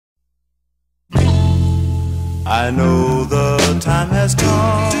I know the time has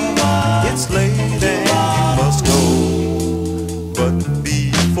come, it's late and you must go. But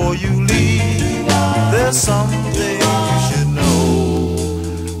before you leave, there's something you should know.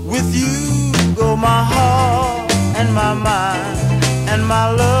 With you go my heart and my mind and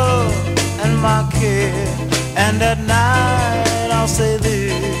my love and my care. And at night I'll say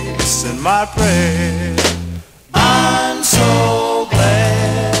this in my prayer: I'm so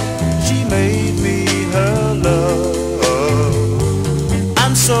glad she made me her love.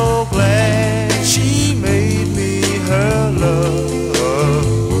 I'm so glad she made me her love.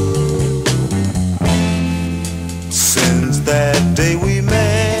 Since that day we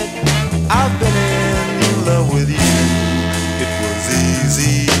met, I've been in love with you. It was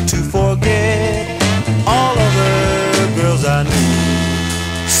easy to forget all other girls I knew.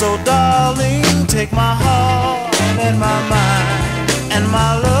 So darling, take my heart and my mind and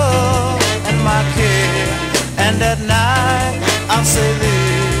my love and my care. And at night I'll say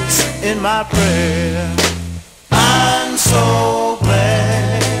this in my prayer: I'm so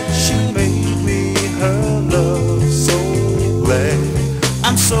glad she made me her love. So glad,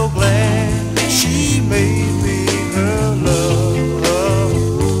 I'm so glad she made me